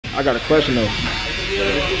I got a question though.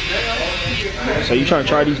 So you trying to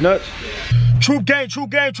try these nuts? Troop gang, troop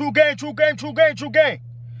gang, troop gang, troop gang, troop gang, troop gang.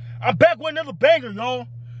 I'm back with another banger, y'all.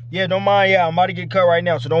 Yeah, don't mind, yeah, I'm about to get cut right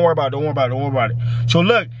now, so don't worry about it, don't worry about it, don't worry about it. So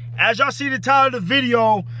look, as y'all see the title of the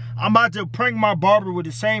video, I'm about to prank my barber with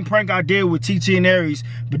the same prank I did with TT and Aries,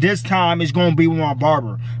 but this time it's gonna be with my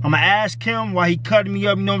barber. I'm gonna ask him why he cutting me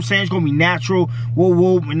up, you know what I'm saying? It's gonna be natural, whoa,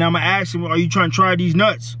 whoa, and I'm gonna ask him, are you trying to try these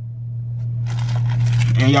nuts?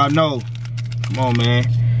 And y'all know, come on, man,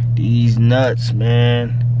 these nuts,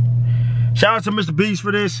 man. Shout out to Mr. Beast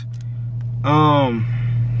for this.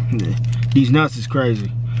 These nuts is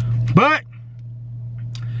crazy. But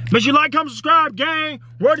make sure you like, comment, subscribe, gang.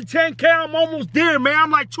 We're to 10K, I'm almost there, man.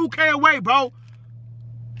 I'm like 2K away, bro.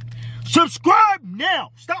 Subscribe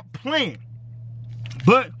now. Stop playing.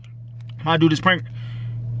 But I'll do this prank.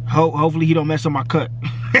 Hopefully he don't mess up my cut.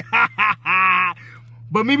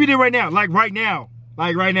 But maybe they right now, like right now.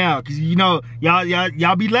 Like right now. Cause you know,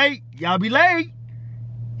 y'all be late. Y'all be late.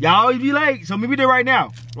 Y'all always be late. So maybe they right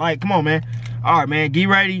now. Like, come on, man. Alright, man, get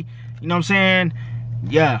ready. You know what I'm saying?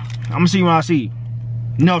 Yeah. I'm gonna see you when I see you.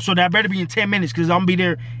 No, so that better be in 10 minutes, because I'm gonna be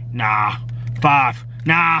there. Nah, 5.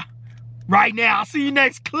 Nah, right now. I'll see you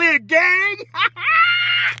next clip, gang.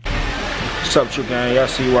 What's up, True gang? Y'all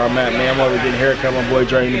see where I'm at, man. I'm over getting a haircut. My boy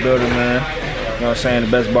Dre in the building, man. You know what I'm saying?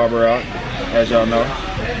 The best barber out, as y'all know.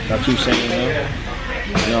 Y'all keep saying him.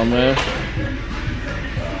 You know what I mean?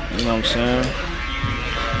 You know what I'm saying?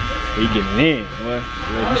 He getting in, man.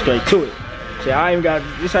 He straight to it. See, I ain't got,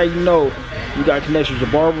 this how you know you got connections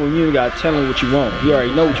with the barber when you ain't got to tell him what you want. You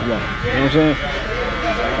already know what you want. You know what I'm saying?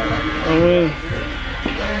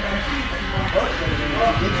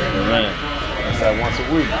 Man. That's like once a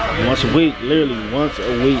week. Once a week, literally once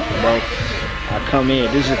a week, bro. I come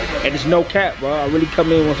in. This is, and it's no cap, bro. I really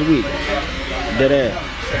come in once a week. Dead ass.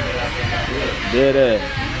 Dead ass.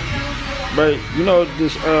 Bro, you know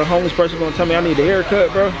this homeless person gonna tell me I need a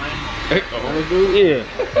haircut, bro? A homeless dude? Yeah.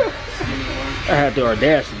 I had the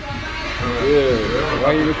audacity. Yeah.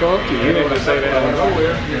 Why you even talk to you? You didn't just say that out of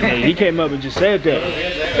nowhere. Hey, he came up and just said that.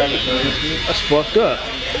 That's fucked up.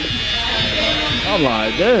 I'm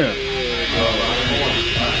like, damn.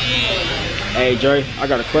 Hey, Dre, I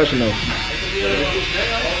got a question though.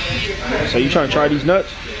 So you trying to try these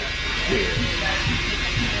nuts?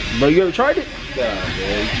 Bro, you ever tried it? Nah,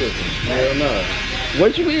 man, you tripping. Hell no.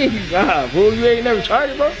 What you mean? Nah, fool, you ain't never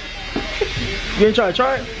tried it, bro? You ain't trying to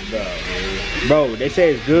try it? Nah, man. Bro, they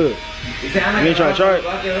say it's good. You ain't trying to try it?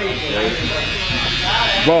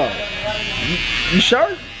 Bro, you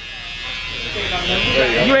sure?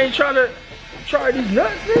 You ain't trying to try these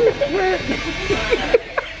nuts, man?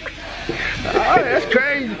 Oh, that's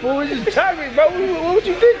crazy, fool. It's just chocolate, bro. What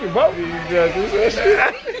you thinking, bro? You know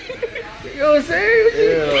what I'm saying?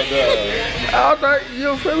 Hell no. I thought, you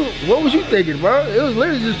know what I'm saying? What was you thinking, bro? It was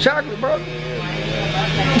literally just chocolate, bro.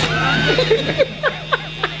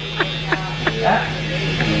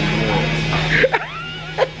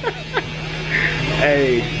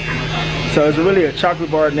 Hey, so it's really a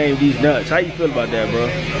chocolate bar named These Nuts. How you feel about that, bro?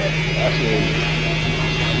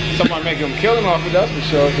 Somebody making them killing off it, that's for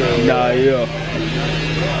sure. Nah, yeah.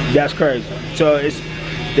 That's crazy. So it's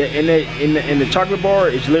in the chocolate bar,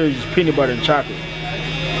 it's literally just peanut butter and chocolate.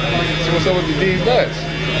 So what's up with the Deez nuts?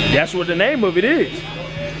 That's what the name of it is.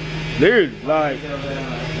 Literally, like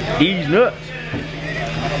These Nuts.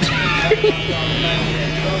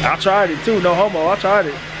 I tried it too, no homo. I tried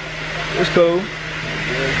it. It's cool. You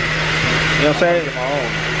know what I'm saying?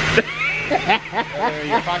 In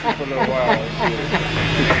your pocket for a little while.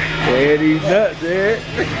 Yeah, these nuts, man.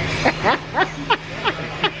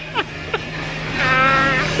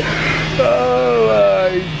 Oh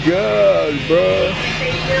my God, bro.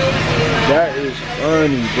 That is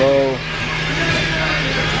funny, bro.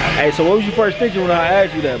 Hey, so what was your first thinking when I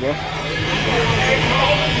asked you that, bro? Man,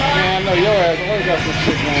 I know your ass always got some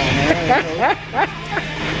shit going on, man.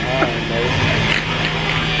 I don't know.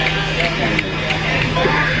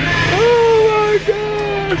 Oh my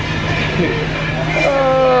God.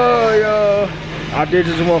 Oh, yo. I did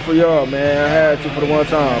this one for y'all, man. I had to for the one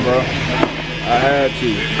time, bro. I had to.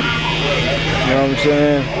 You know what I'm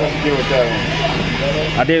saying? What's the deal with that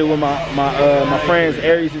one? I did it with my friends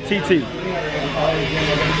Aries and TT.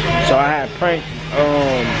 So I had pranked.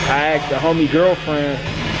 I asked the homie girlfriend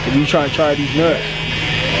if you trying to try these nuts.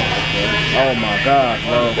 Oh my God,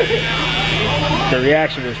 bro. The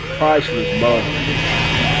reaction was priceless, bro.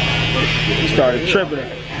 He started tripping.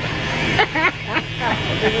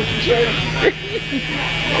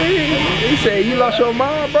 He said, "You lost your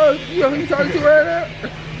mind, bro? You know who you talking to right now?"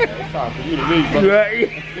 It's time for you to leave, bro. Right?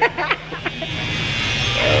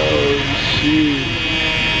 Oh shit.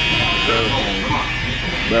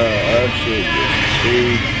 Bro, that shit is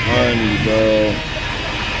too funny, bro.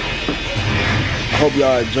 I hope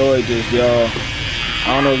y'all enjoyed this, y'all.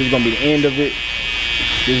 I don't know if it's gonna be the end of it,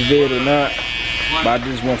 this vid or not, but I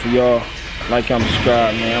just want for y'all. Like, comment,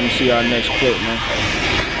 subscribe, man. I'm gonna see y'all next clip, man.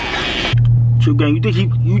 True Gang, you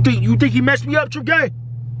think he messed me up, True Gang?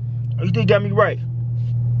 Or you think he got me right?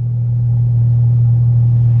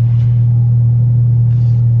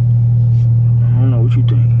 I don't know what you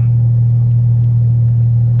think.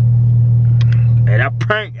 Hey, that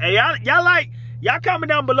prank. Hey, y'all comment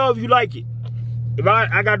down below if you like it. If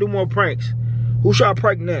I gotta do more pranks. Who should I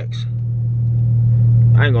prank next?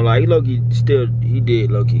 I ain't gonna lie, he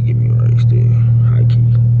did low-key get me right still. High key.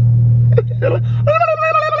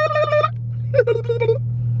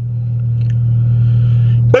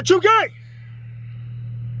 But you gay!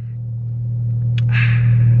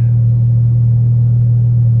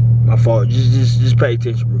 My fault. Just pay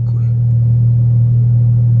attention real quick.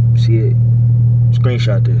 See it?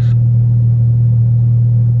 Screenshot this.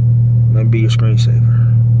 Let me be your screensaver.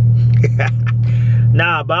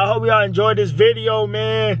 Nah, but I hope y'all enjoyed this video,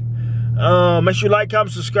 man. Make sure you like,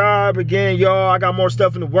 comment, subscribe. Again, y'all, I got more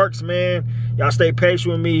stuff in the works, man. Y'all stay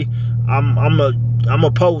patient with me. I'm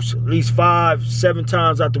a post at least 5-7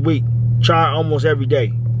 times out the week. Try almost every day.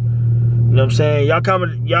 You know what I'm saying? Y'all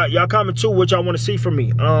comment too what y'all want to see from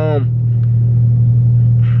me.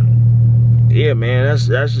 Yeah, man, that's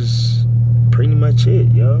just pretty much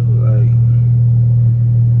it, yo. Like,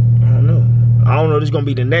 I don't know if this is going to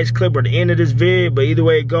be the next clip or the end of this vid, but either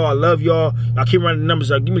way it go, I love y'all. Y'all keep running the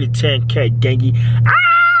numbers up. Give me the 10K, gangy.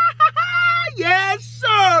 Ah, yes,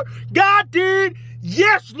 sir. God did.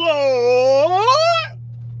 Yes, Lord.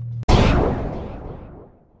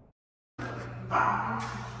 All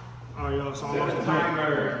right, y'all. So I lost the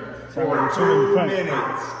timer for 2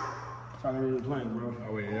 minutes. It's not really playing, bro.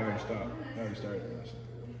 Oh, wait, it already stopped. It already started.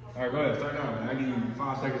 All right, go ahead. Start now, man. I give you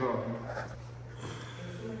 5 seconds off.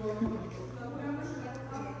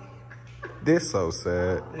 This so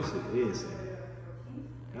sad. This shit is sad.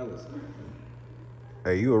 That was sad.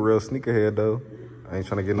 Hey, you a real sneakerhead though. I ain't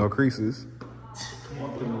trying to get no creases.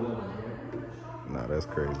 Nah, that's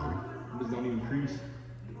crazy. This don't even crease.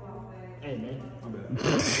 Hey, man. My bad. I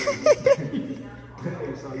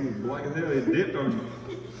saw you black as hell. It dipped on you.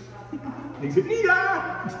 Nigga said,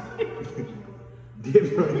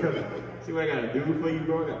 dipped on you. See what I gotta do for you,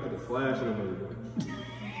 bro? I gotta put the flash on the bro.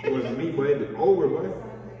 It wasn't me, but it's over, boy.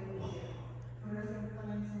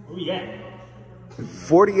 Where we at?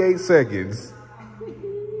 48 seconds.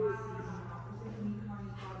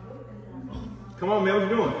 Come on, man, what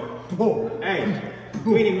you doing? Hey,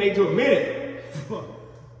 we ain't even made it to a minute. Come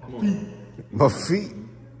on. My feet.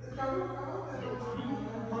 Don't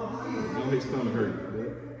make stomach hurt, bro.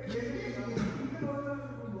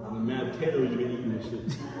 I'm mad potatoes you been eating this shit.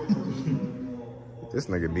 This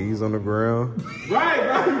nigga Deez on the ground. Right,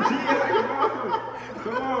 bro.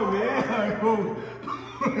 Come on, man. Come on.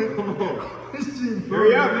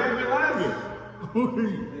 Hurry up, man. Quit laughing.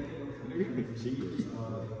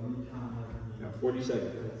 Got 40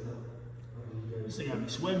 seconds. This thing got me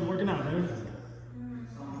sweating working out, man.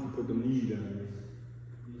 Put the knee down, man.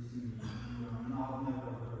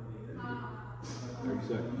 30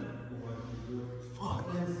 seconds. Fuck.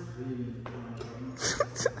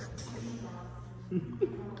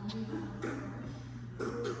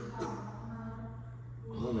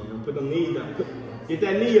 Come on, man. Put the knee down. Get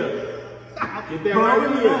that knee up. Get that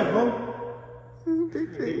right knee up, bro. I think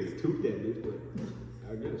it's tooth that bitch, but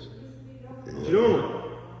I guess. What you doing?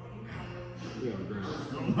 You on the ground.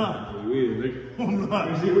 I'm not. You is, nigga. I'm not.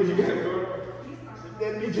 Let me see what you got, bro. Get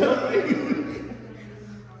that bitch up, nigga.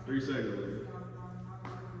 3 seconds, nigga.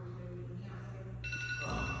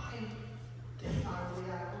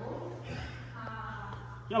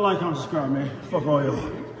 Y'all like, comment, subscribe, man. Fuck all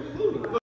y'all.